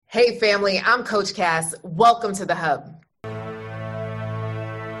Hey family, I'm Coach Cass. Welcome to the Hub.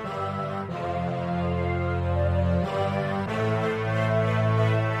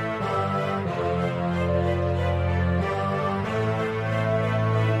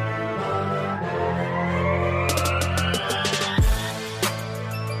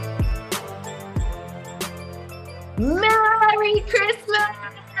 Merry Christmas!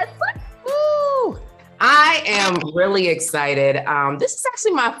 Woo! I am really excited. This is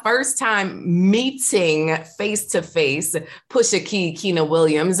actually my first time meeting face-to-face Pusha Key, Keena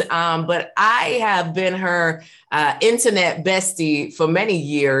Williams, but I have been her internet bestie for many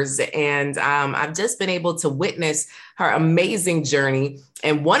years, and I've just been able to witness her amazing journey.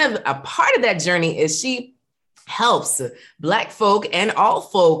 And a part of that journey is she helps Black folk and all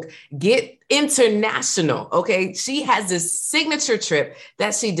folk get international. Okay. She has this signature trip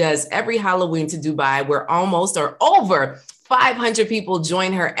that she does every Halloween to Dubai, where almost or over 500 people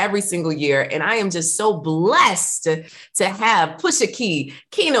join her every single year. And I am just so blessed to have Pusha Key,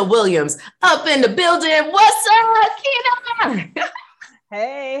 Keena Williams up in the building. What's up, Keena?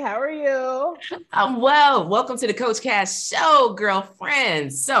 Hey, how are you? I'm well. Welcome to the Coach Cass Show,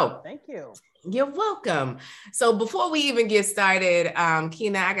 girlfriend. Thank you. You're welcome. So before we even get started,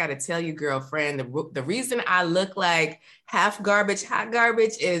 Keena, I got to tell you, girlfriend, the reason I look like half garbage, hot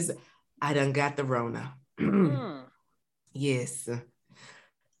garbage is I done got the Rona. Yes.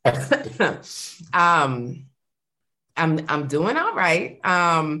 I'm doing all right.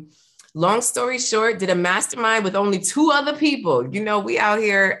 Long story short, did a mastermind with only 2 other people. You know, we out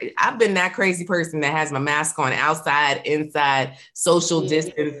here, I've been that crazy person that has my mask on outside, inside, social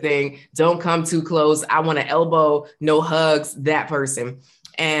distancing, don't come too close. I want to elbow, no hugs, that person.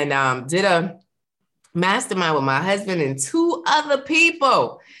 And did a mastermind with my husband and 2 other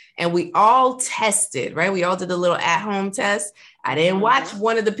people. And we all tested, right? We all did a little at-home test. I didn't watch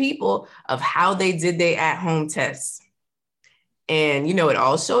one of the people of how they did their at-home tests. And, you know, it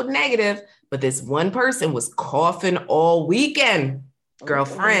all showed negative, but this one person was coughing all weekend,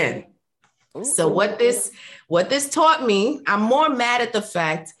 girlfriend. So what this taught me, I'm more mad at the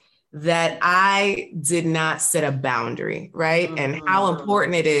fact that I did not set a boundary, right? And how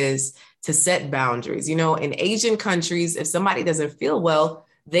important it is to set boundaries. You know, in Asian countries, if somebody doesn't feel well,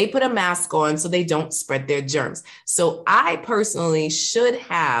 they put a mask on so they don't spread their germs. So I personally should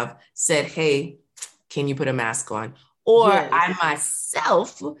have said, hey, can you put a mask on? Or I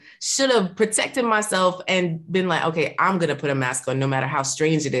myself should have protected myself and been like, okay, I'm going to put a mask on no matter how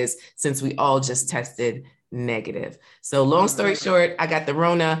strange it is, since we all just tested negative. So long story short, I got the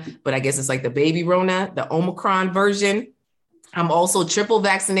Rona, but I guess it's like the baby Rona, the Omicron version. I'm also triple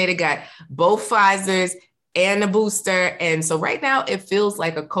vaccinated, got both Pfizers and the booster. And so right now it feels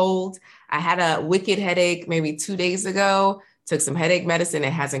like a cold. I had a wicked headache maybe 2 days ago, took some headache medicine.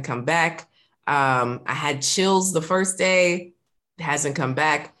 It hasn't come back. I had chills the first day, it hasn't come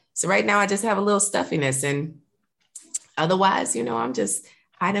back. So right now I just have a little stuffiness, and otherwise, you know, I'm just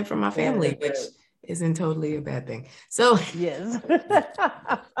hiding from my family, which isn't totally a bad thing. So yes.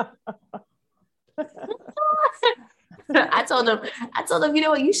 I told them, you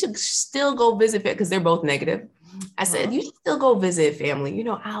know what, you should still go visit because they're both negative. I said, you should still go visit family. You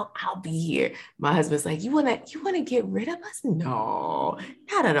know, I'll be here. My husband's like, you wanna get rid of us? No,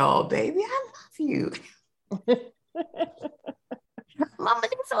 not at all, baby. I love you. Mama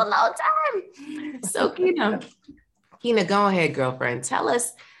did so a long time. So Keena, go ahead, girlfriend. Tell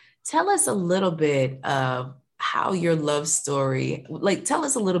us a little bit of how your love story, like tell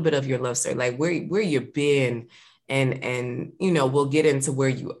us a little bit of your love story, like where you've been. And you know, we'll get into where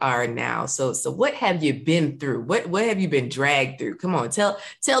you are now. So what have you been through? What have you been dragged through? Come on, tell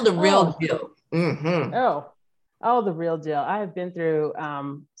the real deal. The real deal. I have been through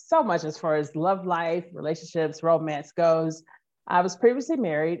so much as far as love life, relationships, romance goes. I was previously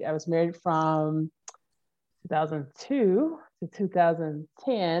married. I was married from 2002 to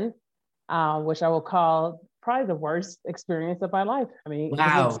 2010, which I will call probably the worst experience of my life. I mean, It was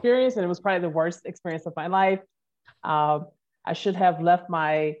an experience, and it was probably the worst experience of my life. I should have left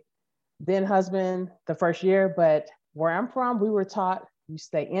my then husband the first year, but where I'm from, we were taught you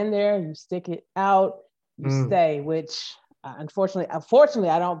stay in there, you stick it out, you stay, which unfortunately,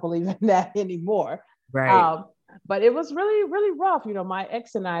 I don't believe in that anymore. Right. But it was really, really rough. You know, my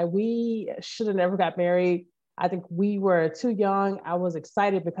ex and I, we should have never got married. I think we were too young. I was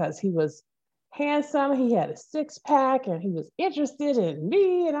excited because he was handsome. He had a 6-pack and he was interested in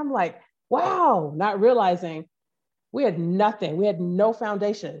me. And I'm like, wow, not realizing we had nothing. We had no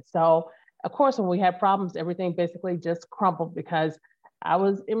foundation. So of course, when we had problems, everything basically just crumbled because I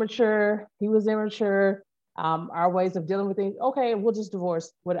was immature. He was immature. our ways of dealing with things. Okay, we'll just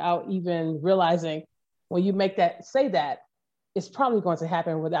divorce without even realizing when you say that, it's probably going to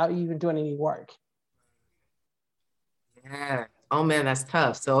happen without even doing any work. Yeah. Oh man, that's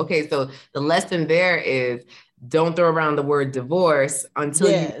tough. So, okay. So the lesson there is don't throw around the word divorce until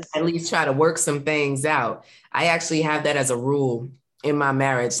you at least try to work some things out. I actually have that as a rule in my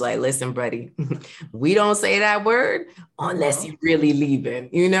marriage. Like, listen, buddy, we don't say that word unless you're really leaving,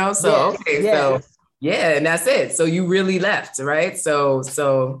 you know? So, okay. So yeah, and that's it. So you really left, right? So,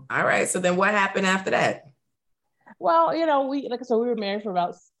 all right. So then what happened after that? Well, you know, we were married for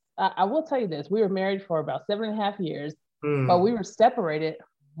about, I will tell you this, we were married for about 7.5 years, but we were separated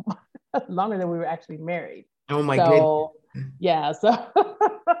longer than we were actually married. Oh my goodness. Yeah. So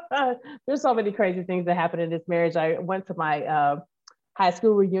there's so many crazy things that happened in this marriage. I went to my high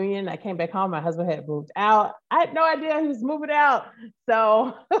school reunion. I came back home. My husband had moved out. I had no idea he was moving out.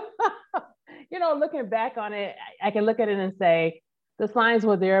 So, you know, looking back on it, I can look at it and say the signs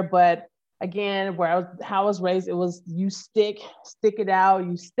were there, but again, how I was raised, it was you stick it out,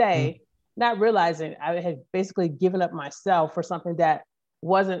 you stay, not realizing I had basically given up myself for something that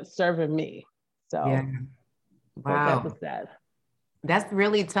wasn't serving me. So yeah. Wow. That was that. That's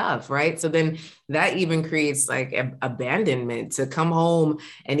really tough, right? So then that even creates like abandonment to come home.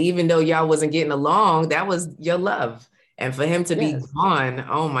 And even though y'all wasn't getting along, that was your love. And for him to be gone,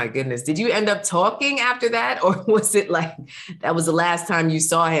 oh my goodness. Did you end up talking after that? Or was it like, that was the last time you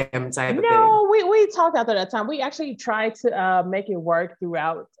saw him type of thing? No, we talked after that time. We actually tried to make it work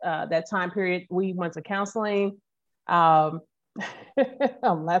throughout that time period. We went to counseling. I'm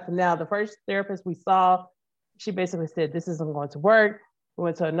laughing now. The first therapist we saw, she basically said, this isn't going to work. We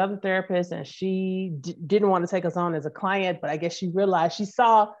went to another therapist and she didn't want to take us on as a client, but I guess she realized, she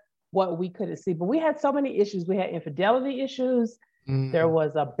saw what we couldn't see. But we had so many issues. We had infidelity issues. There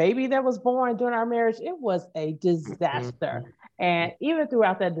was a baby that was born during our marriage. It was a disaster. And even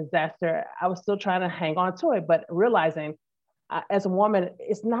throughout that disaster, I was still trying to hang on to it, but realizing as a woman,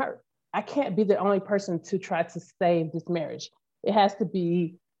 I can't be the only person to try to save this marriage. It has to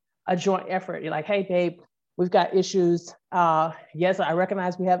be a joint effort. You're like, hey, babe, we've got issues. Yes, I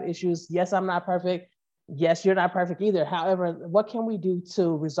recognize we have issues. Yes, I'm not perfect. Yes, you're not perfect either. However, what can we do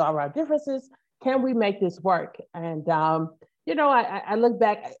to resolve our differences? Can we make this work? And, you know, I look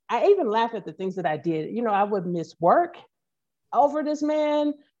back, I even laugh at the things that I did. You know, I would miss work over this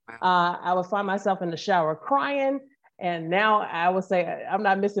man. I would find myself in the shower crying. And now I would say, I'm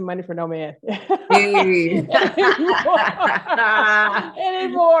not missing money for no man anymore.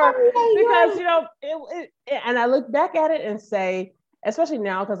 Because, you know, and I look back at it and say, especially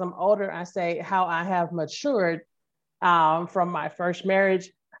now, because I'm older, I say how I have matured from my first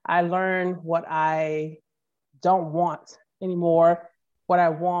marriage. I learned what I don't want anymore, what I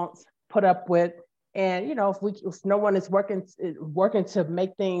won't put up with. And, you know, if no one is working to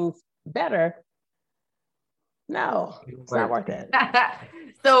make things better, no, it's not worth it.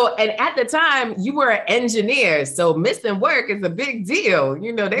 So, and at the time you were an engineer, so missing work is a big deal.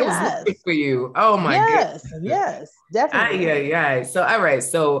 You know, they was looking for you. Oh my goodness. Yes, definitely. Yeah. So, all right.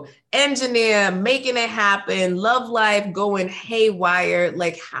 So engineer, making it happen, love life going haywire.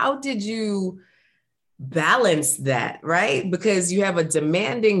 Like, how did you balance that, right? Because you have a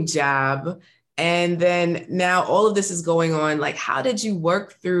demanding job. And then now all of this is going on. Like, how did you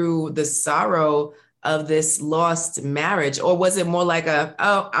work through the sorrow of this lost marriage? Or was it more like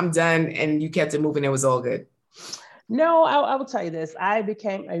I'm done, and you kept it moving, it was all good? No, I will tell you this. I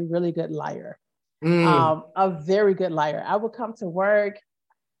became a really good liar, a very good liar. I would come to work.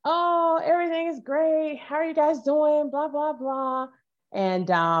 Oh, everything is great. How are you guys doing? Blah, blah, blah. And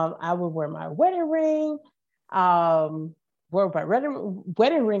I would wear my wedding ring, wear my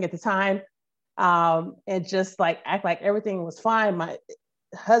wedding ring at the time, and just like act like everything was fine. My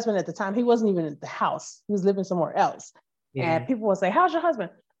husband at the time, he wasn't even at the house. He was living somewhere else. Yeah. And people would say, how's your husband?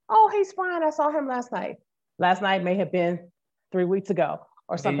 Oh, he's fine. I saw him last night. Last night may have been 3 weeks ago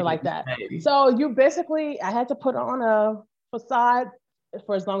or something like that. So you basically, I had to put on a facade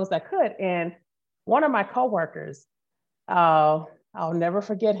for as long as I could. And one of my coworkers, I'll never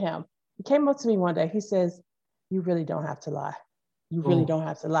forget him. He came up to me one day. He says, you really don't have to lie. You really don't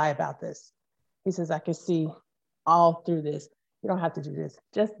have to lie about this. He says, I can see all through this. You don't have to do this.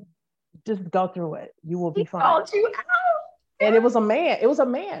 Just go through it. You will be fine. Called you out. And it was a man. It was a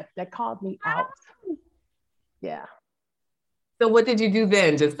man that called me out. Yeah. So what did you do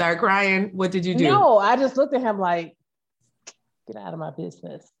then? Just start crying? What did you do? No, I just looked at him like, get out of my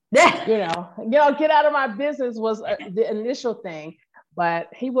business. Get out of my business was the initial thing. But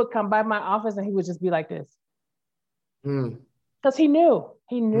he would come by my office and he would just be like this. Because he knew.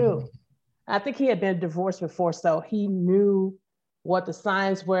 I think he had been divorced before, so he knew what the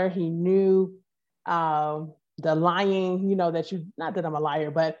signs were. He knew the lying, that you, not that I'm a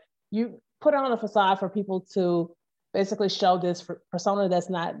liar, but you put on a facade for people to basically show this persona that's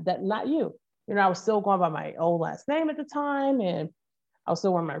not you. I was still going by my old last name at the time, and I was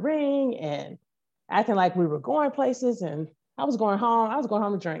still wearing my ring and acting like we were going places, and I was going home. I was going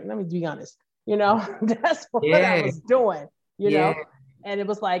home to drink. Let me be honest. That's what I was doing, and it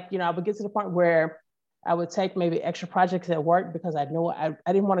was like, I would get to the point where I would take maybe extra projects at work because I knew I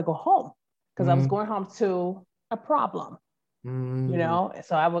didn't want to go home because I was going home to a problem,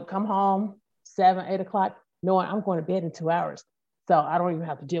 so I would come home 7, 8 o'clock, knowing I'm going to bed in 2 hours. So I don't even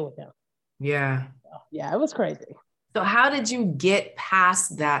have to deal with him. Yeah. So, yeah, it was crazy. So how did you get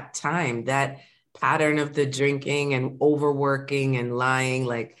past that time, that pattern of the drinking and overworking and lying?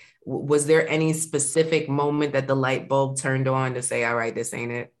 Like, was there any specific moment that the light bulb turned on to say, all right, this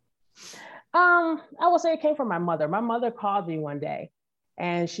ain't it? I would say it came from my mother. My mother called me one day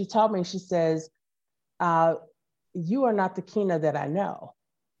and she told me, she says, you are not the Kina that I know.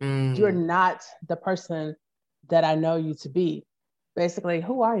 You're not the person that I know you to be. Basically,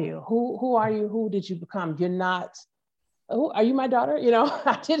 who are you? Who are you? Who did you become? You're not, who are you, my daughter?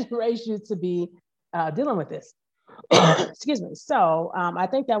 I didn't raise you to be dealing with this. Excuse me. So I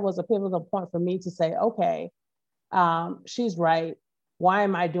think that was a pivotal point for me to say, okay, she's right. Why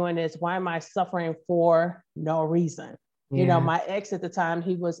am I doing this? Why am I suffering for no reason? Yeah. My ex at the time,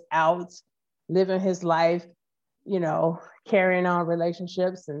 he was out living his life, carrying on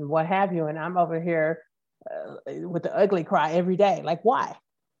relationships and what have you. And I'm over here with the ugly cry every day. Like, why?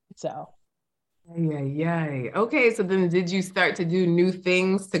 So. Yeah. Okay. So then did you start to do new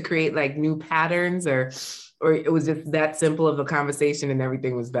things to create like new patterns, or it was just that simple of a conversation and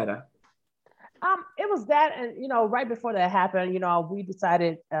everything was better? It was that. And, right before that happened, we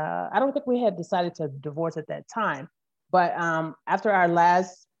decided, I don't think we had decided to divorce at that time, but after our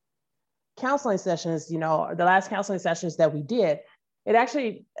last counseling sessions, the last counseling sessions that we did, it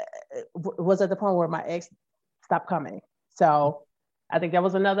actually was at the point where my ex stopped coming. So I think that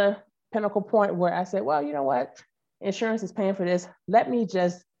was another pinnacle point where I said, well, you know what? Insurance is paying for this. Let me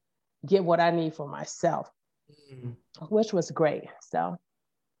just get what I need for myself, which was great. So,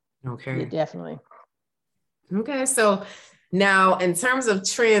 okay. Yeah, definitely. Okay. So now in terms of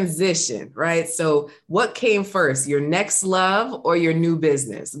transition, right? So what came first, your next love or your new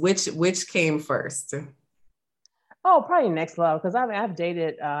business? Which came first? Oh, probably next love. Cause I've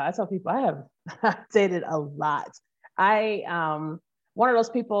dated, I tell people I have dated a lot. One of those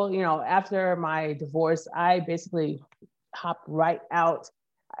people, after my divorce, I basically hopped right out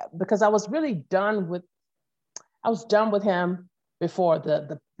because I was really done with him before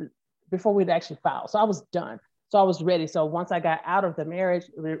before we'd actually filed. So I was done. So I was ready. So once I got out of the marriage,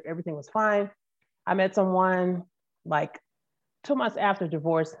 everything was fine. I met someone like 2 months after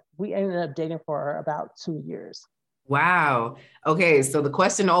divorce. We ended up dating for about 2 years. Wow. Okay. So the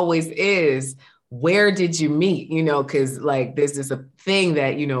question always is, where did you meet? Because like there's this a thing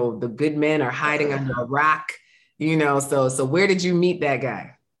that, the good men are hiding under a rock, so where did you meet that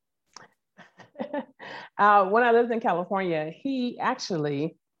guy? When I lived in California, he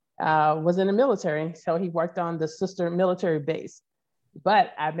actually was in the military. So he worked on the sister military base,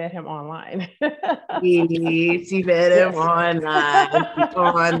 but I met him online. She met him online.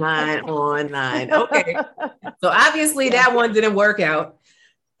 Okay. So obviously that one didn't work out.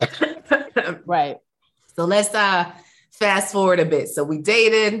 Right. So let's fast forward a bit. So we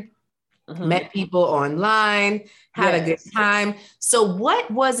dated, met people online, had a good time. So what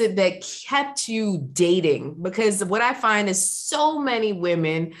was it that kept you dating? Because what I find is so many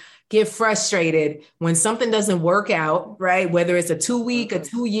women get frustrated when something doesn't work out, right? Whether it's a 2-week, a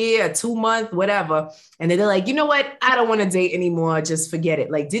 2-year, a 2-month, whatever. And then they're like, you know what? I don't want to date anymore. Just forget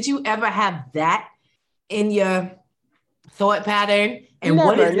it. Like, did you ever have that in your thought pattern? And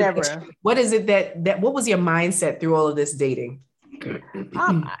never. What is it that what was your mindset through all of this dating?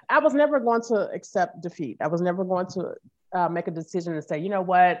 I was never going to accept defeat. I was never going to make a decision and say, you know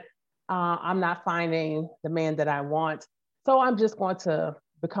what, I'm not finding the man that I want. So I'm just going to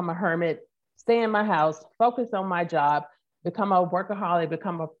become a hermit, stay in my house, focus on my job, become a workaholic,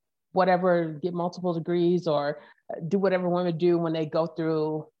 become a whatever, get multiple degrees, or do whatever women do when they go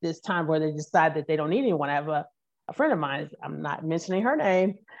through this time where they decide that they don't need anyone. I have a friend of mine, I'm not mentioning her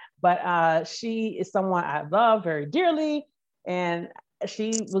name, but she is someone I love very dearly. And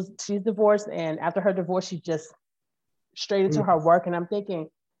she's divorced. And after her divorce, she just straight into her work. And I'm thinking,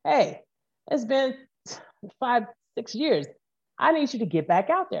 hey, it's been 5-6 years. I need you to get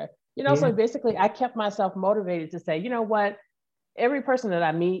back out there. So basically I kept myself motivated to say, you know what, every person that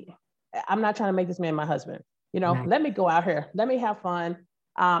I meet I'm not trying to make this man my husband. Let me go out here. Let me have fun.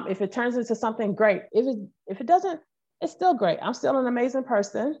 If it turns into something great, if it doesn't, it's still great. I'm still an amazing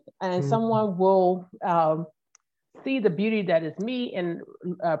person, and someone will see the beauty that is me and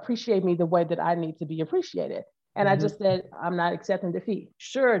appreciate me the way that I need to be appreciated. And I just said, I'm not accepting defeat.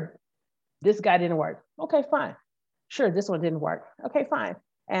 Sure, this guy didn't work. Okay, fine. Sure, this one didn't work. Okay, fine.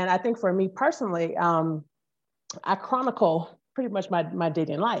 And I think for me personally, I chronicle pretty much my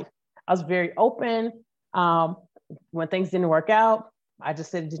dating life. I was very open. When things didn't work out, I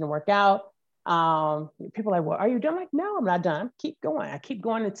just said it didn't work out. People are like, well, are you done? I'm like, no, I'm not done. Keep going. I keep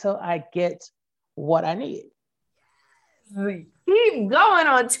going until I get what I need. Keep going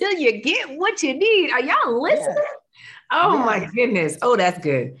until you get what you need. Are y'all listening? Yes. Oh my goodness. Oh, that's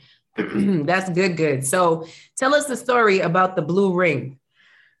good. That's good, good. So tell us the story about the blue ring.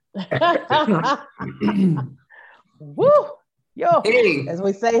 Woo! Yo, hey. As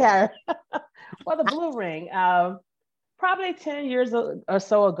we say here. Well, the blue ring. Probably 10 years or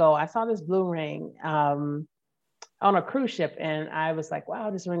so ago, I saw this blue ring on a cruise ship. And I was like, wow,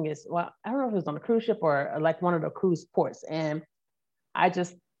 this ring is, well, I don't know if it was on a cruise ship or like one of the cruise ports. And I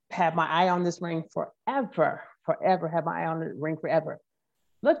just had my eye on this ring forever, had my eye on the ring forever.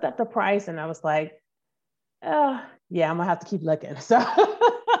 Looked at the price and I was like, yeah, I'm gonna have to keep looking. So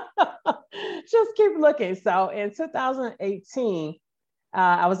just keep looking. So in 2018,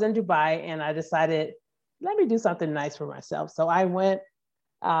 I was in Dubai and I decided, let me do something nice for myself. So I went,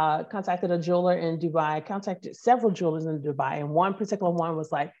 contacted a jeweler in Dubai, contacted several jewelers in Dubai. And one particular one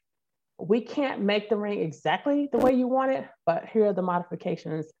was like, we can't make the ring exactly the way you want it, but here are the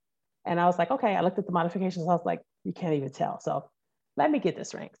modifications. And I was like, okay, I looked at the modifications. I was like, you can't even tell. So let me get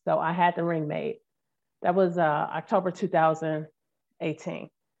this ring. So I had the ring made. That was October 2018.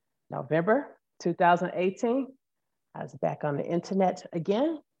 November 2018, I was back on the internet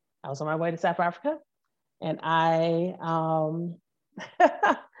again. I was on my way to South Africa. And I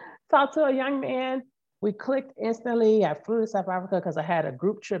talked to a young man. We clicked instantly. I flew to South Africa because I had a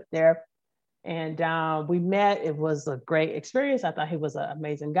group trip there. And we met. It was a great experience. I thought he was an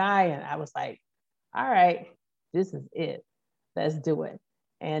amazing guy. And I was like, all right, this is it. Let's do it.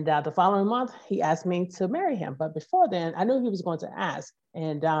 And the following month, he asked me to marry him. But before then, I knew he was going to ask.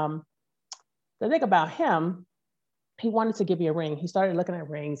 And the thing about him, he wanted to give me a ring. He started looking at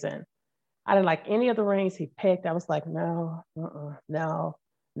rings and I didn't like any of the rings he picked. I was like, no.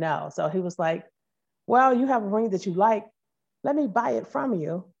 So he was like, well, you have a ring that you like. Let me buy it from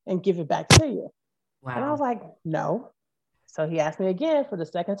you and give it back to you. Wow. And I was like, no. So he asked me again for the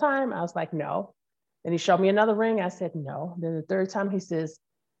second time. I was like, no. Then he showed me another ring. I said, no. Then the third time he says,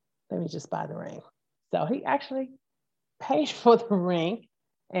 let me just buy the ring. So he actually paid for the ring.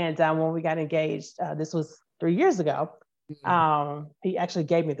 And when we got engaged, this was 3 years ago, he actually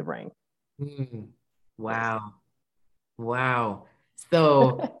gave me the ring. Wow. Wow.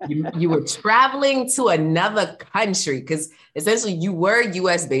 So you were traveling to another country because essentially you were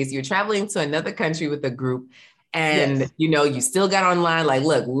US based. You're traveling to another country with a group and, you still got online. Like,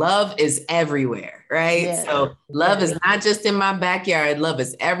 look, love is everywhere, right? Yes. So love is not just in my backyard. Love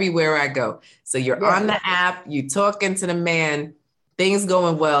is everywhere I go. So you're on the app, you talking to the man, things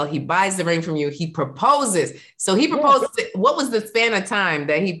going well. He buys the ring from you. He proposes. So he proposed. What was the span of time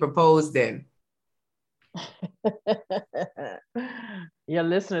that he proposed in? Your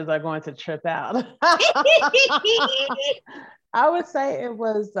listeners are going to trip out. I would say it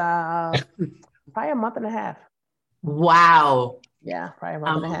was probably a month and a half. Wow. Yeah, probably a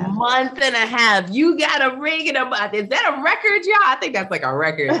month and a half. A month and a half. You got a ring in a month. Is that a record, y'all? I think that's like a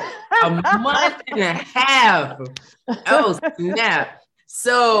record. A month and a half. Oh, snap.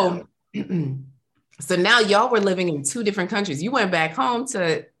 So, so now y'all were living in two different countries. You went back home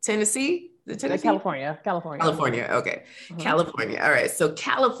to Tennessee? California. Okay. California. All right. So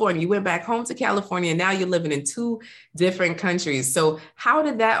California, you went back home to California. And now you're living in two different countries. So how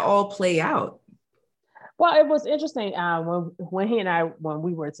did that all play out? Well, it was interesting. When he and I, when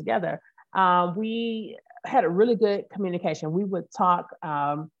we were together, we had a really good communication. We would talk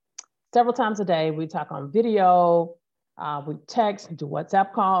several times a day. We talk on video, we text, do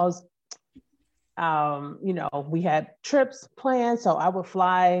WhatsApp calls. We had trips planned. So I would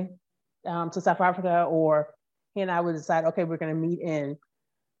fly to South Africa, or he and I would decide, okay, we're going to meet in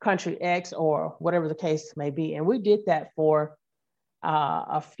country X or whatever the case may be. And we did that for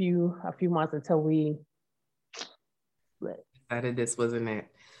a few months until we decided this wasn't it.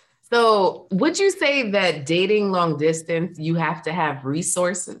 So would you say that dating long distance, you have to have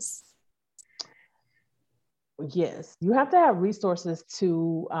resources? Yes, you have to have resources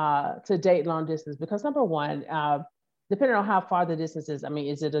to date long distance because number one, depending on how far the distance is. I mean,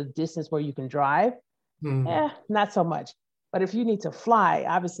 is it a distance where you can drive? Not so much. But if you need to fly,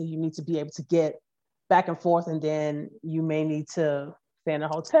 obviously you need to be able to get back and forth, and then you may need to stay in a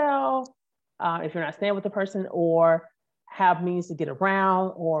hotel if you're not staying with the person, or have means to get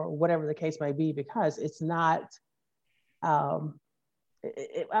around, or whatever the case may be, because it's not, I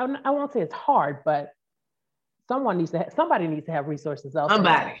won't say it's hard, but somebody needs to have resources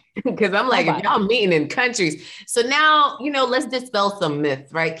elsewhere. Because I'm like, if y'all meeting in countries. So now, let's dispel some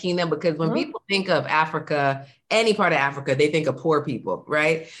myths, right, Kina? Because when people think of Africa, any part of Africa, they think of poor people,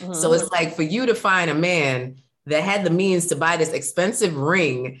 right? So it's like, for you to find a man that had the means to buy this expensive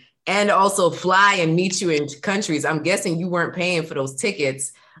ring and also fly and meet you in countries, I'm guessing you weren't paying for those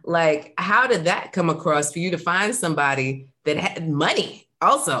tickets. Like, how did that come across for you to find somebody that had money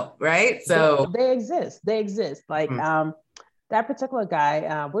also, right? So they exist. Like that particular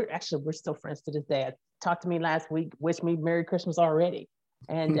guy, we're still friends to this day. Talked to me last week, wished me Merry Christmas already.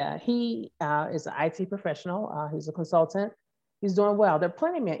 And he is an IT professional. He's a consultant. He's doing well. There are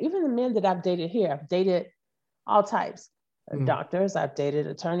plenty of men, even the men that I've dated here. I've dated all types. Doctors, I've dated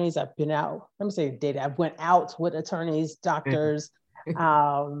attorneys. I've been out. Let me say dated. I went out with attorneys, doctors,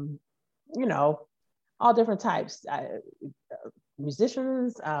 all different types.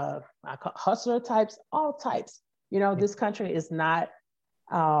 Musicians, hustler types, all types. This country is not,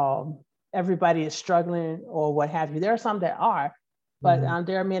 everybody is struggling or what have you. There are some that are, but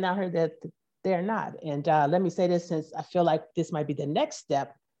there are men out here that they're not. And let me say this, since I feel like this might be the next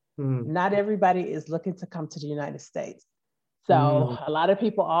step. Not everybody is looking to come to the United States. So a lot of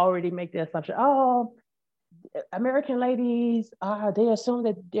people already make the assumption, oh, American ladies, they assume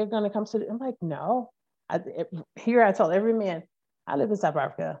that they're going to come to I'm like, no. Here I told every man, I live in South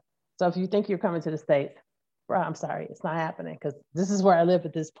Africa. So if you think you're coming to the States, bro, I'm sorry, it's not happening, because this is where I live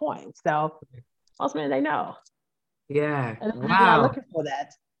at this point. So most men, they know. Yeah. And wow. I'm not looking for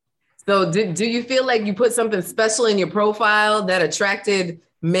that. So do you feel like you put something special in your profile that attracted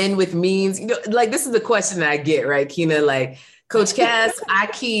men with means? Like, this is the question that I get, right, Kina? Like, Coach Cass, I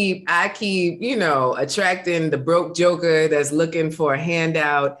keep, attracting the broke joker that's looking for a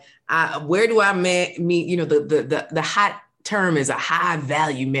handout. Where do I meet, the hot term is a high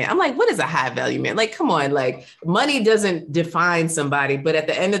value man. I'm like, what is a high value man? Like, come on, like, money doesn't define somebody. But at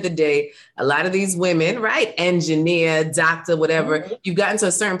the end of the day, a lot of these women, right? Engineer, doctor, whatever, you've gotten to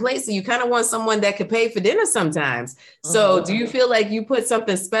a certain place. So you kind of want someone that could pay for dinner sometimes. So do you feel like you put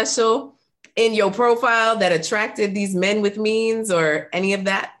something special in your profile that attracted these men with means, or any of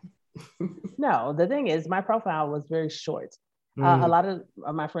that? No, the thing is, my profile was very short. A lot of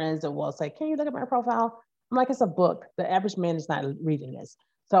my friends will say, can you look at my profile? I'm like, it's a book. The average man is not reading this.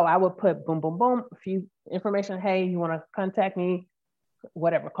 So I would put boom, boom, boom, a few information. Hey, you want to contact me?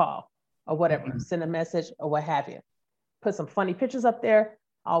 Whatever, call or whatever, send a message or what have you. Put some funny pictures up there.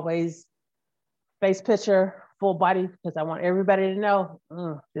 Always face picture, full body, because I want everybody to know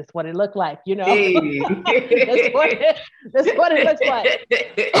this is what it looked like, Hey. That's what it looks like.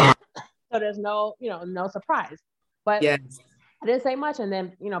 So there's no surprise. But yes. I didn't say much, and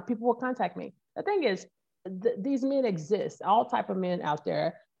then people will contact me. The thing is, these men exist, all type of men out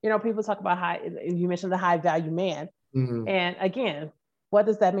there. People talk about you mentioned the high value man. And again, what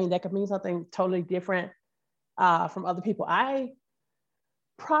does that mean? That could mean something totally different from other people. I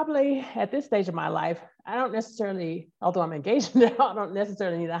probably, at this stage of my life, I don't necessarily, although I'm engaged now, I don't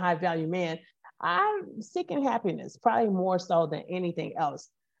necessarily need a high value man. I'm seeking happiness, probably more so than anything else.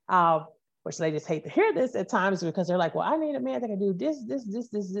 Which ladies hate to hear this at times, because they're like, well, I need a man that can do this.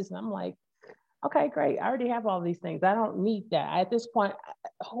 And I'm like, okay, great. I already have all these things. I don't need that. At this point,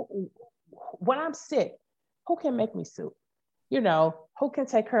 when I'm sick, who can make me soup? Who can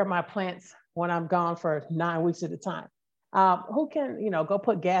take care of my plants when I'm gone for 9 weeks at a time? Who can, go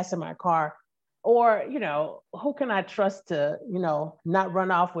put gas in my car? Or, who can I trust to, not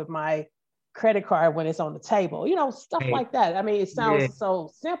run off with my credit card when it's on the table? Stuff like that. I mean, it sounds so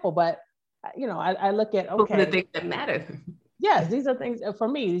simple, but, I look at, okay. The things that matter. Yes, these are things, for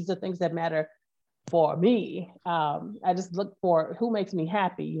me, these are things that matter for me. I just look for who makes me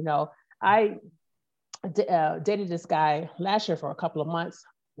happy. I dated this guy last year for a couple of months,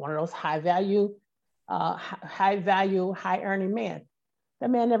 one of those high value, high earning men. That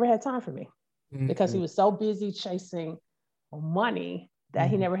man never had time for me because he was so busy chasing money that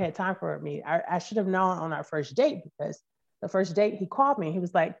he never had time for me. I should have known on our first date, because the first date he called me, he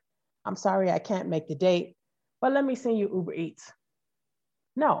was like, I'm sorry, I can't make the date, but let me send you Uber Eats.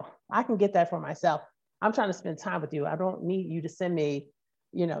 No, I can get that for myself. I'm trying to spend time with you. I don't need you to send me,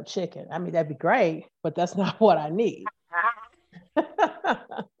 chicken. I mean, that'd be great, but that's not what I need.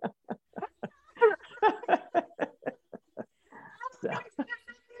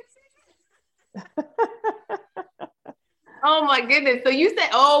 Oh my goodness. So you said,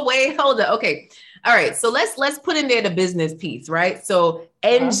 oh wait, hold up. Okay. All right. So let's put in there the business piece, right? So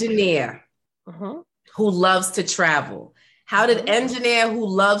engineer who loves to travel. How did engineer who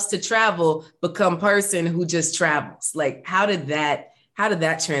loves to travel become person who just travels? Like how did that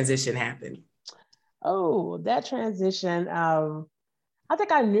transition happen? Oh, that transition. I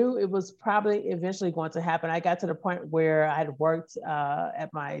think I knew it was probably eventually going to happen. I got to the point where I'd worked at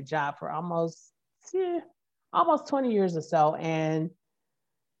my job for almost 20 years or so. And,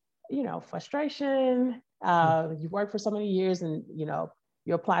 frustration, you work for so many years and,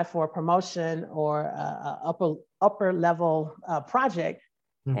 you apply for a promotion or a upper level project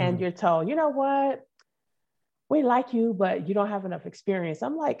and you're told, you know what, we like you, but you don't have enough experience.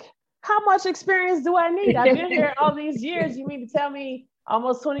 I'm like, how much experience do I need? I've been here all these years. You mean to tell me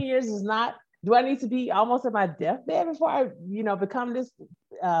almost 20 years is not, do I need to be almost at my deathbed before I, become this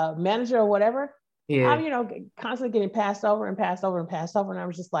manager or whatever? Yeah. I'm, constantly getting passed over and passed over and passed over. And I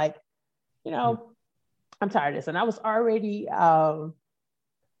was just like, I'm tired of this. And I was already,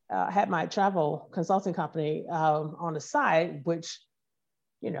 had my travel consulting company on the side, which,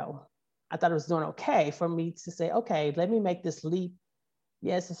 I thought it was doing okay for me to say, okay, let me make this leap.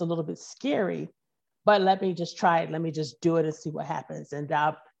 Yes, it's a little bit scary, but let me just try it. Let me just do it and see what happens. And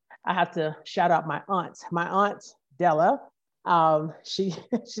I have to shout out my aunt. My aunt, Della, she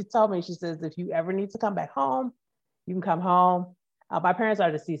told me, she says, if you ever need to come back home, you can come home. My parents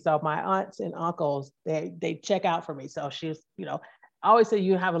are deceased, so my aunts and uncles, they check out for me. So she's, I always say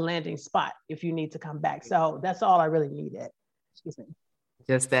you have a landing spot if you need to come back. So that's all I really needed. Excuse me.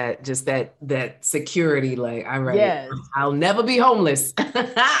 Just that security, like, all right, yes. I'll never be homeless.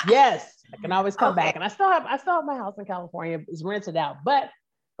 Yes, I can always come back. And I still have my house in California. It's rented out, but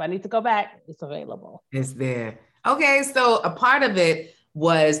if I need to go back, it's available. It's there. Okay, so a part of it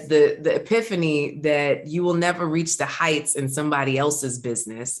was the epiphany that you will never reach the heights in somebody else's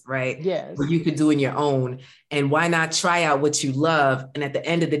business, right? Yes. What you could do in your own. And why not try out what you love? And at the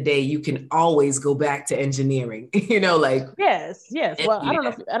end of the day, you can always go back to engineering, like. Yes. Well, I don't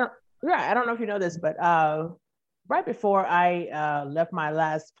know if you know this, but right before I left my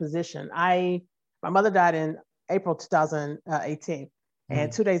last position, my mother died in April 2018.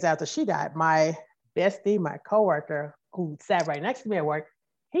 And 2 days after she died, my bestie, my coworker, who sat right next to me at work,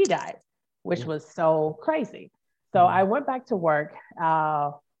 he died, which was so crazy. So I went back to work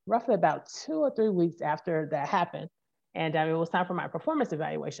roughly about 2 or 3 weeks after that happened. And it was time for my performance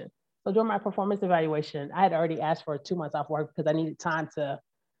evaluation. So during my performance evaluation, I had already asked for 2 months off work because I needed time to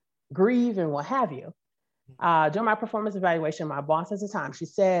grieve and what have you. During my performance evaluation, my boss at the time, she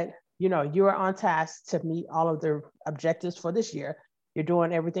said, you are on task to meet all of the objectives for this year. You're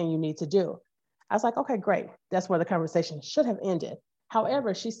doing everything you need to do. I was like, okay, great. That's where the conversation should have ended.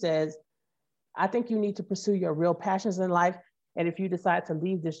 However, she says, I think you need to pursue your real passions in life. And if you decide to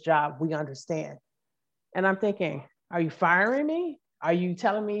leave this job, we understand. And I'm thinking, are you firing me? Are you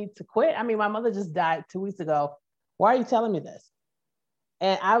telling me to quit? I mean, my mother just died 2 weeks ago. Why are you telling me this?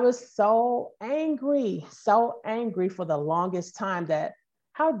 And I was so angry for the longest time that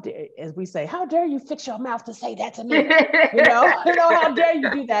as we say, how dare you fix your mouth to say that to me? How dare you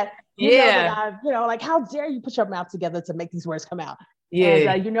do that? Like, how dare you put your mouth together to make these words come out?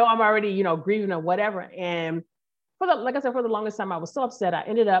 Yeah. And, I'm already, grieving or whatever. And like I said, for the longest time, I was so upset. I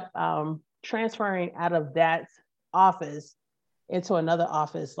ended up transferring out of that office into another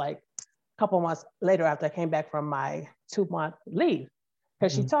office, like a couple months later after I came back from my 2-month leave.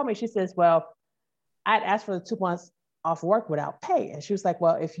 Because she told me, she says, well, I'd asked for the 2 months off work without pay. And she was like,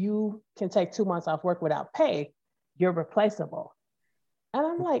 well, if you can take 2 months off work without pay, you're replaceable. And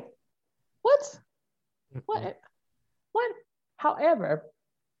I'm like, what? However,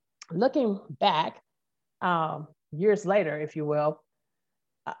 looking back, years later, if you will,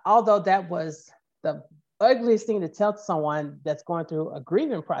 although that was the ugliest thing to tell someone that's going through a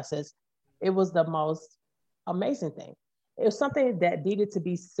grieving process, it was the most amazing thing. It was something that needed to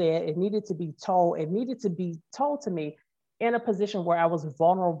be said. It needed to be told. It needed to be told to me in a position where I was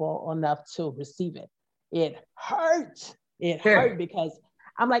vulnerable enough to receive it. It hurt. It hurt because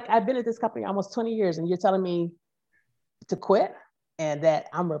I'm like, I've been at this company almost 20 years and you're telling me to quit and that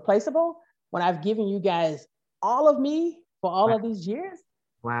I'm replaceable when I've given you guys all of me for all of these years.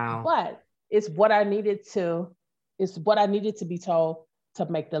 Wow. But it's what I needed to be told to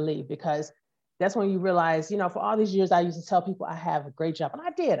make the leap, because that's when you realize, for all these years, I used to tell people I have a great job. And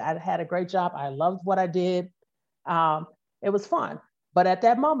I did. I had a great job. I loved what I did. It was fun. But at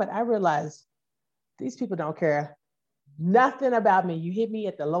that moment, I realized these people don't care nothing about me. You hit me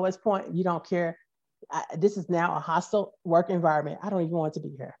at the lowest point. You don't care. This is now a hostile work environment. I don't even want to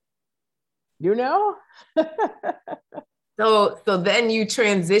be here. So then you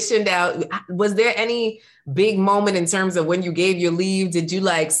transitioned out. Was there any big moment in terms of when you gave your leave? Did you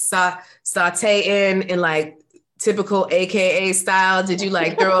like saute in like typical AKA style? Did you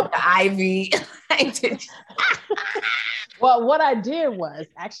like throw up the ivy? Well, what I did was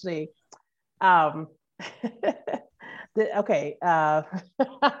actually, I'm laughing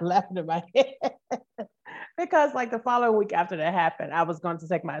in my head because like the following week after that happened, I was going to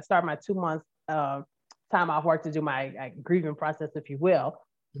start my 2 months time off work to do my grieving process, if you will.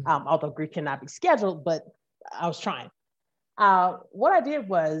 Although grief cannot be scheduled, but I was trying. What I did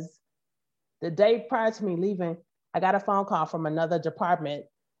was the day prior to me leaving, I got a phone call from another department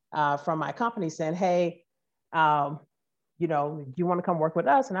from my company saying, hey, you want to come work with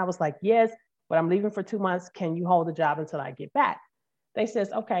us? And I was like, yes, but I'm leaving for 2 months. Can you hold the job until I get back? They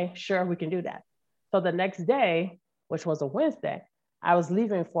says, okay, sure, we can do that. So the next day, which was a Wednesday, I was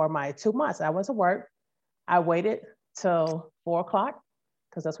leaving for my 2 months. I went to work. I waited till 4 o'clock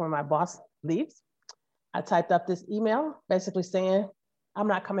because that's when my boss leaves. I typed up this email basically saying, I'm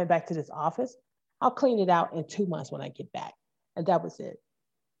not coming back to this office. I'll clean it out in 2 months when I get back. And that was it.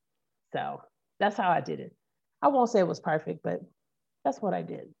 So that's how I did it. I won't say it was perfect, but that's what I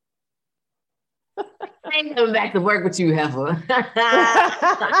did. I ain't coming back to work with you, heifer.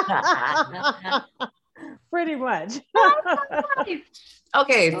 Pretty much.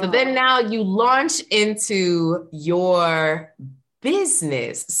 Okay, so then now you launch into your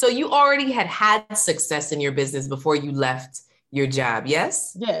business. So you already had success in your business before you left your job,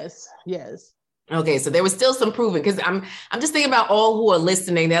 yes? Yes. Okay, so there was still some proving because I'm just thinking about all who are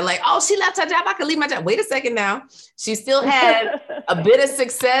listening. They're like, oh, she left her job. I could leave my job. Wait a second now. She still had a bit of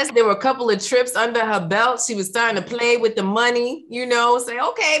success. There were a couple of trips under her belt. She was starting to play with the money, say,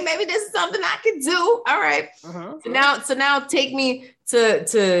 okay, maybe this is something I could do. All right. So now take me to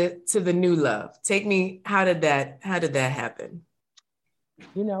the new love. Take me. How did that happen?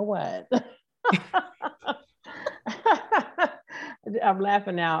 You know what? I'm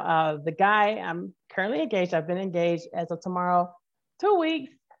laughing now. The guy I'm currently engaged. I've been engaged as of tomorrow, 2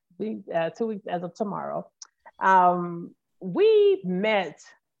 weeks. 2 weeks as of tomorrow. We met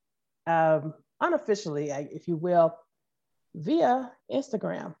unofficially, if you will, via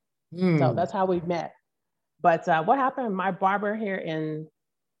Instagram. So that's how we met. But what happened? My barber here in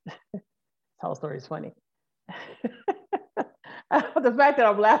this whole story is funny. The fact that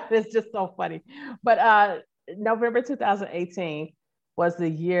I'm laughing is just so funny. But November 2018 was the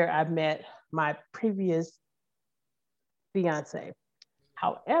year I met my previous fiance.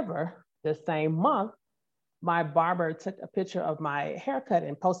 However, the same month, my barber took a picture of my haircut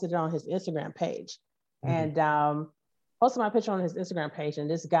and posted it on his Instagram page. And posted my picture on his Instagram page. And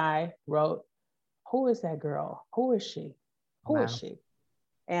this guy wrote, who is that girl? Who is she? Who is she?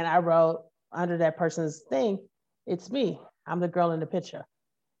 And I wrote under that person's thing, it's me. I'm the girl in the picture.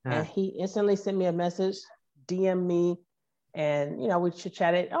 And he instantly sent me a message, DM me, and we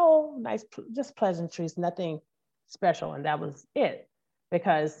chit-chatted. Oh, nice, just pleasantries, nothing special. And that was it.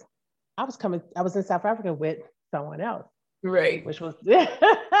 Because I was in South Africa with someone else. Right. Which was the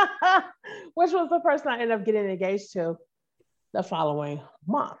person I ended up getting engaged to the following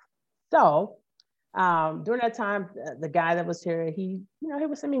month. So during that time, the guy that was here, he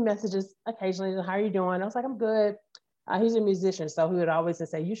would send me messages occasionally. How are you doing? I was like, I'm good. He's a musician, so he would always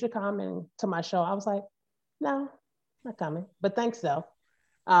say, you should come to my show. I was like, no, not coming, but thanks though.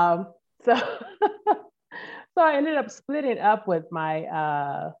 So I ended up splitting up with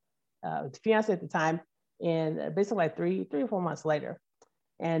my fiance at the time, and basically like three or 4 months later.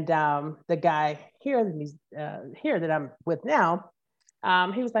 And the guy here that I'm with now,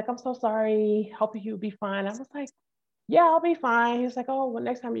 he was like, I'm so sorry. Hope you'll be fine. I was like, yeah, I'll be fine. He was like, oh, well,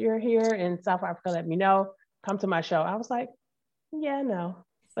 next time you're here in South Africa, let me know. Come to my show. I was like, yeah, no,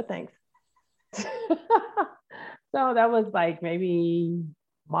 but thanks. So that was like maybe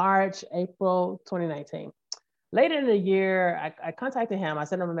March, April 2019. Later in the year, I contacted him. I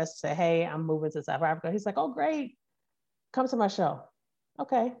sent him a message, say, hey, I'm moving to South Africa. He's like, oh, great. Come to my show.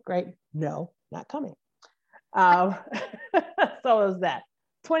 Okay, great. No, not coming. So it was that.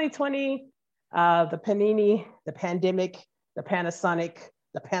 2020, the Panini, the pandemic, the Panasonic,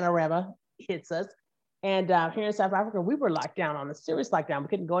 the Panorama hits us. And here in South Africa, we were locked down on a serious lockdown. We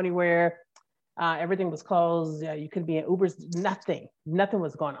couldn't go anywhere. Everything was closed. You couldn't be in Ubers. Nothing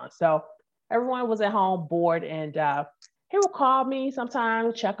was going on. So everyone was at home bored. And he would call me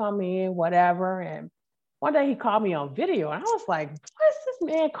sometimes, check on me, whatever. And one day he called me on video. And I was like, what is this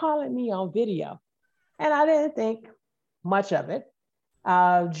man calling me on video? And I didn't think much of it.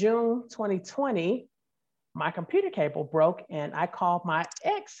 June 2020, my computer cable broke. And I called my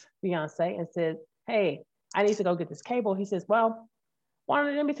ex-fiance and said, hey, I need to go get this cable. He says, well,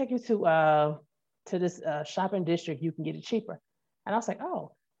 let me take you to this shopping district. You can get it cheaper. And I was like,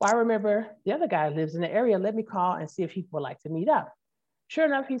 oh, well, I remember the other guy lives in the area. Let me call and see if he would like to meet up. Sure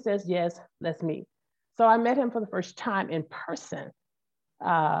enough, he says, yes, let's meet. So I met him for the first time in person,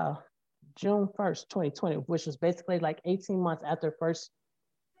 June 1st, 2020, which was basically like 18 months after first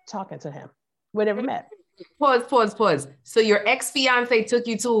talking to him. We never met. Pause. So your ex-fiance took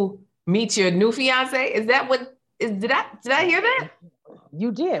you to meet your new fiance? Is that what, did I hear that?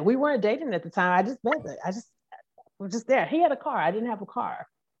 You did. We weren't dating at the time. I just met it. I was just there. He had a car. I didn't have a car.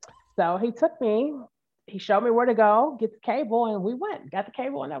 So he took me, he showed me where to go, get the cable, and we went, got the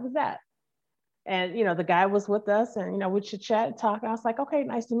cable, and that was that. And, you know, the guy was with us, and, you know, we should chat and talk. I was like, okay,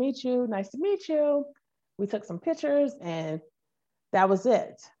 nice to meet you. Nice to meet you. We took some pictures, and that was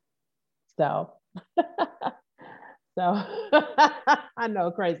it. So, I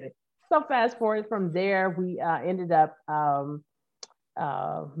know, crazy. So fast forward from there, we ended up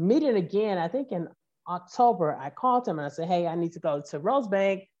meeting again, I think in October. I called him and I said, hey, I need to go to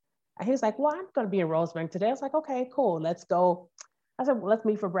Rosebank. And he was like, well, I'm going to be in Rosebank today. I was like, okay, cool. Let's go. I said, well, let's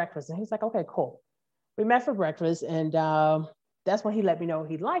meet for breakfast. And he's like, okay, cool. We met for breakfast. And that's when he let me know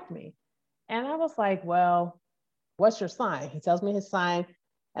he liked me. And I was like, well, what's your sign? He tells me his sign.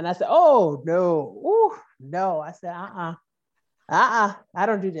 And I said, oh, no. Ooh, no. I said, I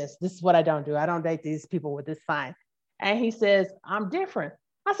don't do this. This is what I don't do. I don't date these people with this sign. And he says, I'm different.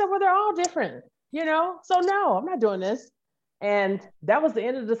 I said, well, they're all different, you know? So no, I'm not doing this. And that was the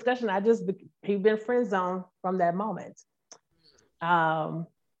end of the discussion. He'd been friend zoned from that moment.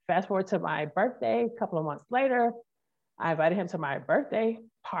 Fast forward to my birthday, a couple of months later, I invited him to my birthday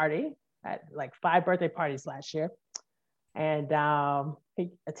party. I had like 5 birthday parties last year. And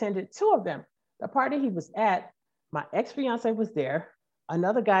he attended 2 of them. The party he was at, my ex-fiance was there.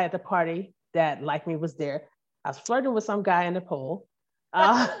 Another guy at the party that liked me was there. I was flirting with some guy in the pool.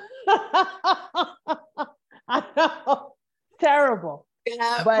 I know, terrible.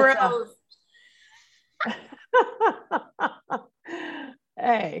 Yeah, but,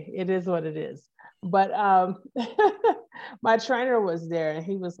 hey, it is what it is. But my trainer was there and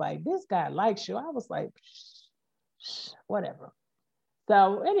he was like, this guy likes you. I was like, whatever.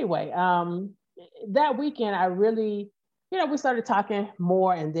 So anyway, that weekend I really, you know, we started talking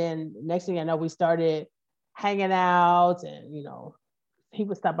more, and then next thing I know, we started hanging out, and, you know, he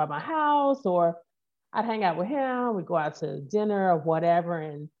would stop by my house or I'd hang out with him. We'd go out to dinner or whatever.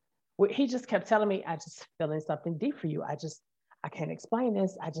 And he just kept telling me, I just feeling something deep for you. I can't explain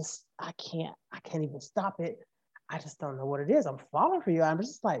this. I can't even stop it. I just don't know what it is. I'm falling for you. I'm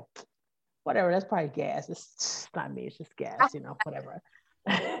just like, whatever, that's probably gas. It's not me, it's just gas, you know, whatever.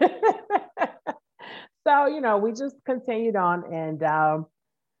 So, you know, we just continued on. And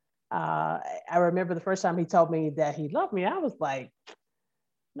I remember the first time he told me that he loved me, I was like,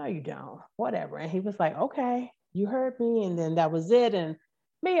 no, you don't, whatever. And he was like, okay, you heard me. And then that was it. And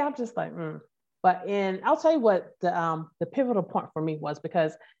me, I'm just like, But I'll tell you what the pivotal point for me was,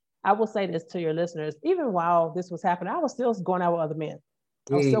 because I will say this to your listeners, even while this was happening, I was still going out with other men.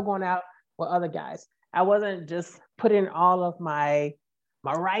 I was still going out with other guys. I wasn't just putting all of my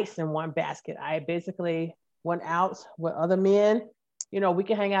rice in one basket. I basically went out with other men. You know, we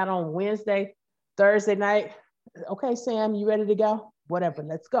can hang out on Wednesday, Thursday night. Okay, Sam, you ready to go? Whatever,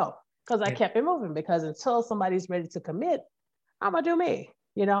 let's go. Because I kept it moving, because until somebody's ready to commit, I'm gonna do me.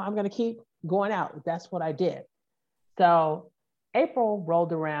 You know, I'm gonna keep going out. That's what I did. So April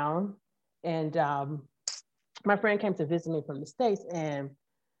rolled around, and my friend came to visit me from the States, and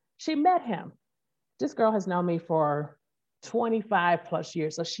she met him. This girl has known me for 25 plus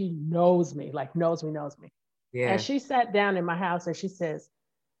years. So she knows me, like knows me. Yeah. And she sat down in my house and she says,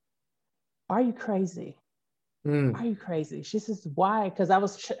 are you crazy? Are you crazy? She says, why? Because I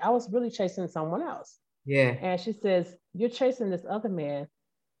was really chasing someone else. Yeah. And she says, you're chasing this other man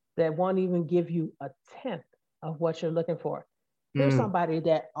that won't even give you a tenth of what you're looking for. Here's somebody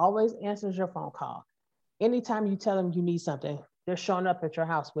that always answers your phone call. Anytime you tell them you need something, they're showing up at your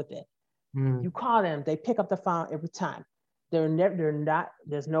house with it. You call them, they pick up the phone every time. They're not,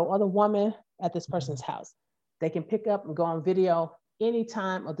 there's no other woman at this person's house. They can pick up and go on video any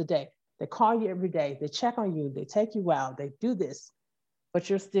time of the day. They call you every day. They check on you. They take you out. They do this, but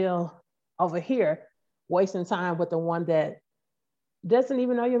you're still over here wasting time with the one that doesn't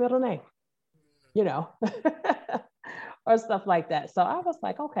even know your middle name, you know, or stuff like that. So I was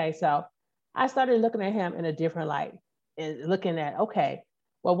like, okay. So I started looking at him in a different light and looking at, okay,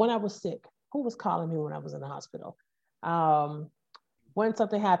 well, when I was sick, who was calling me when I was in the hospital? When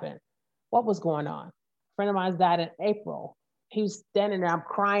something happened, what was going on? A friend of mine died in April. He was standing there, I'm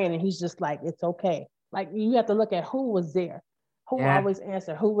crying, and he's just like, it's okay. Like you have to look at who was there, who always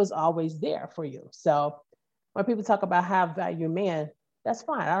answered, who was always there for you. So when people talk about high value men, that's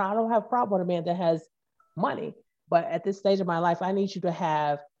fine. I don't have a problem with a man that has money. But at this stage of my life, I need you to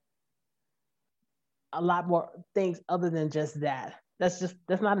have a lot more things other than just that. That's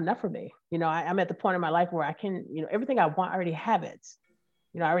not enough for me. You know, I'm at the point in my life where I can, you know, everything I want, I already have it.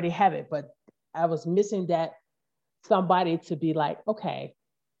 You know, I already have it, but I was missing that somebody to be like, okay,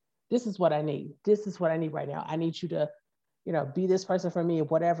 this is what I need. This is what I need right now. I need you to, you know, be this person for me,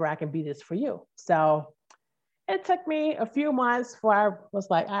 whatever I can be this for you. So it took me a few months before I was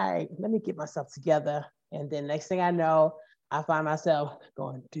like, all right, let me get myself together. And then next thing I know, I find myself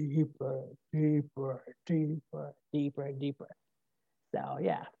going deeper, deeper, deeper, deeper, and deeper. So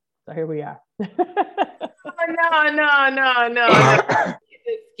yeah, so here we are. No.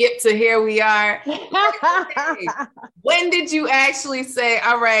 Skip to here we are. When did you actually say,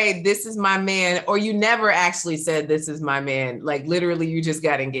 all right, this is my man? Or you never actually said, this is my man? Like literally you just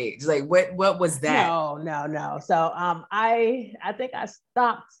got engaged. Like what was that? No. So I think I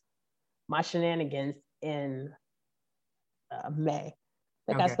stopped my shenanigans in May. I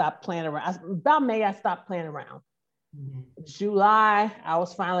think I stopped playing around. About May, I stopped playing around. Mm-hmm. July, I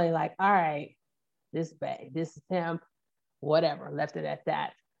was finally like, all right, this is him, whatever, left it at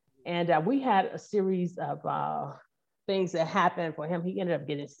that. And we had a series of things that happened for him. He ended up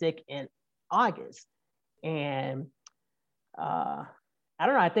getting sick in August. And I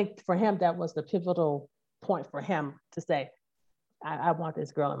don't know, I think for him, that was the pivotal point for him to say, I want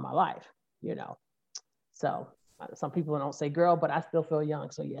this girl in my life, you know. So some people don't say girl, but I still feel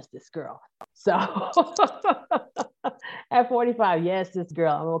young. So yes, this girl. So at 45, yes, this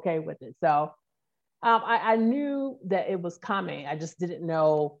girl, I'm okay with it. So I knew that it was coming. I just didn't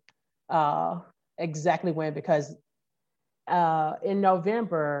know exactly when, because in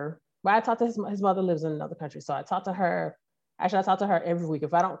November, well, I talked to his mother lives in another country. So I talked to her. Actually, I talk to her every week.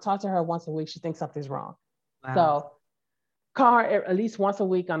 If I don't talk to her once a week, she thinks something's wrong. Wow. So call her at least once a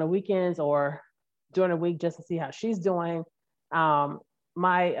week on the weekends or during the week just to see how she's doing.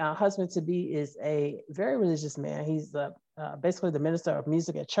 My husband to be is a very religious man. He's basically the minister of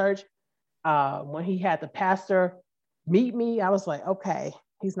music at church. When he had the pastor meet me, I was like, okay,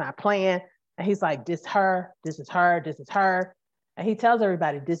 he's not playing. And he's like, this is her, this is her, this is her. And he tells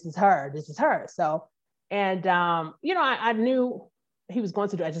everybody, this is her, this is her. So, and, you know, I knew he was going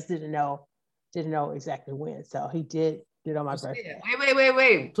to do, I just didn't know exactly when. So he did on my birthday.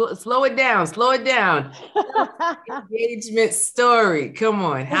 Wait. Slow it down. Engagement story. Come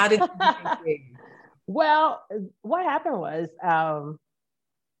on. How did you get engaged? Well, what happened was,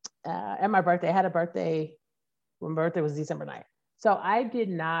 at my birthday, I had a birthday when my birthday was December 9th. So I did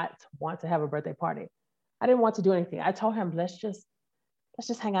not want to have a birthday party. I didn't want to do anything. I told him, let's just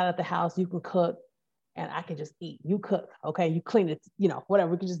hang out at the house. You can cook and I can just eat. You cook, okay? You clean it, you know,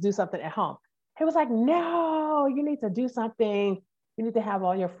 whatever. We can just do something at home. He was like, no, you need to do something. You need to have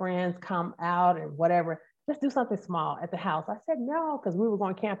all your friends come out and whatever. Let's do something small at the house. I said, no, because we were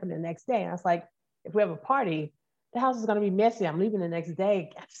going camping the next day. And I was like, if we have a party, the house is going to be messy. I'm leaving the next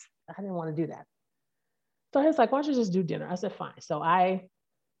day. I didn't want to do that. So he was like, why don't you just do dinner? I said, fine. So I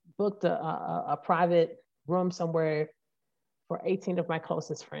booked a private room somewhere for 18 of my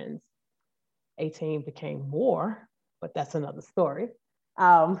closest friends. 18 became more, but that's another story.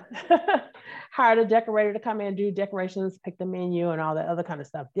 Hired a decorator to come in and do decorations, pick the menu and all that other kind of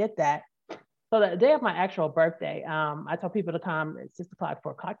stuff. Did that. So the day of my actual birthday, I told people to come at 6 o'clock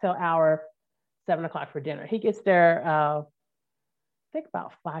for a cocktail hour, 7 o'clock for dinner. He gets there, I think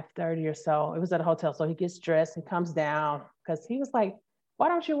about 5:30 or so. It was at a hotel. So he gets dressed and comes down because he was like, why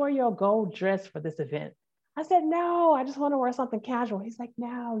don't you wear your gold dress for this event? I said, no, I just want to wear something casual. He's like,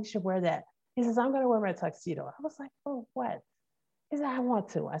 no, you should wear that. He says, I'm going to wear my tuxedo. I was like, oh, what? He said, I want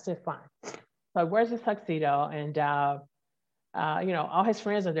to. I said, fine. So he wears his tuxedo and, you know, all his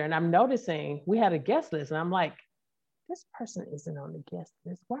friends are there. And I'm noticing we had a guest list. And I'm like, this person isn't on the guest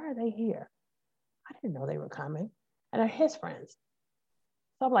list. Why are they here? I didn't know they were coming. And they're his friends.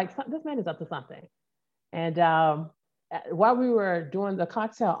 So I'm like, this man is up to something. And while we were doing the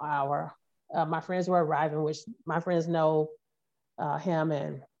cocktail hour, my friends were arriving, which my friends know him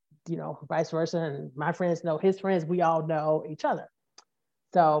and, you know, vice versa. And my friends know his friends. We all know each other.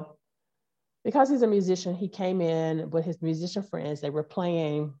 So because he's a musician, he came in with his musician friends. They were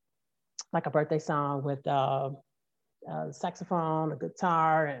playing like a birthday song with saxophone, a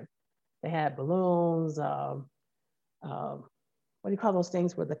guitar, and they had balloons. What do you call those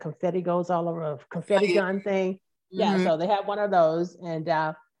things where the confetti goes all over, a confetti gun thing? Mm-hmm. Yeah, so they had one of those and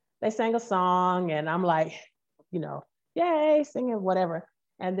they sang a song and I'm like, you know, yay, singing whatever.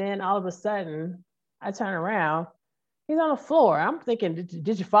 And then all of a sudden, I turn around. He's on the floor. I'm thinking,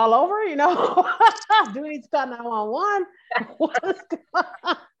 did you fall over? You know, do we need to call 911?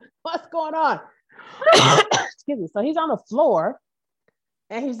 What's going on? Excuse me. So he's on the floor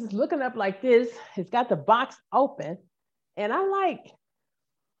and he's just looking up like this. He's got the box open. And I'm like,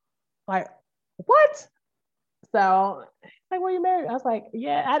 what? So like, were you married? I was like,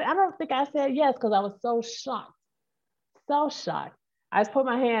 yeah, I don't think I said yes because I was so shocked. So shocked. I just put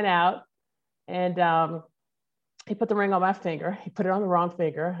my hand out and he put the ring on my finger. He put it on the wrong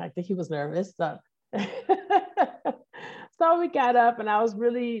finger. I think he was nervous. So, so we got up and I was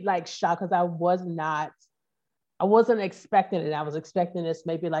really like shocked because I wasn't expecting it. I was expecting this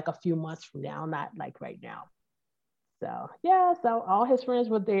maybe like a few months from now, not like right now. So yeah, so all his friends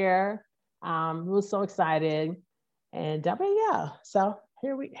were there. We were so excited. And yeah, so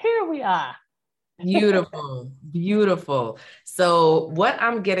here we are. Beautiful, beautiful. So what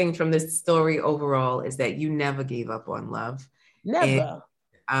I'm getting from this story overall is that you never gave up on love. Never.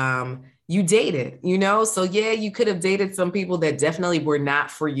 And, you dated, you know? So yeah, you could have dated some people that definitely were not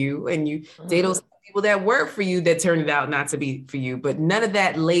for you. And you dated some people that were for you that turned out not to be for you, but none of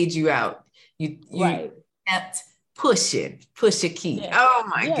that laid you out. You kept push a key. Yes. Oh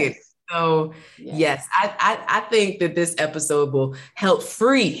my goodness. So yes, I think that this episode will help to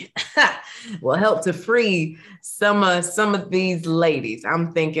free some of these ladies.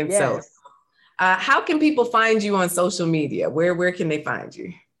 I'm thinking so. How can people find you on social media? Where can they find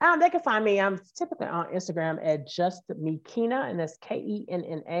you? They can find me. I'm typically on Instagram at Just Me Kenna, and that's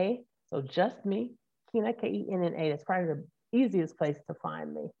Kenna. So Just Me Kenna, Kenna. That's probably the easiest place to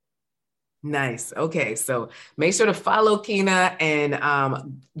find me. Nice. Okay. So make sure to follow Kenna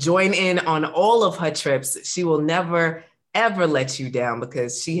and join in on all of her trips. She will never, ever let you down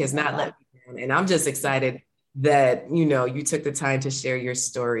because she has not let me down. And I'm just excited that, you know, you took the time to share your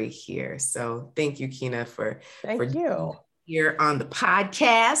story here. So thank you, Kenna, for here on the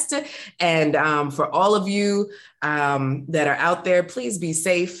podcast. And for all of you that are out there, please be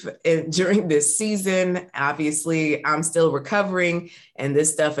safe during this season. Obviously, I'm still recovering and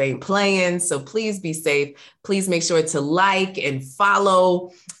this stuff ain't playing. So please be safe. Please make sure to like and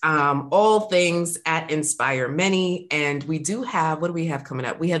follow all things at Inspire Many. And we do have, what do we have coming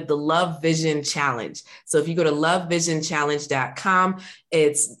up? We have the Love Vision Challenge. So if you go to lovevisionchallenge.com,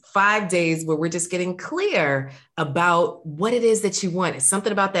 it's 5 days where we're just getting clear about what it is that you want. It's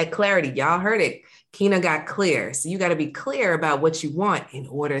something about that clarity. Y'all heard it. Kenna got clear. So you got to be clear about what you want in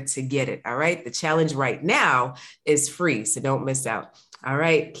order to get it. All right. The challenge right now is free. So don't miss out. All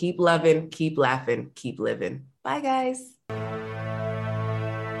right. Keep loving, keep laughing, keep living. Bye, guys.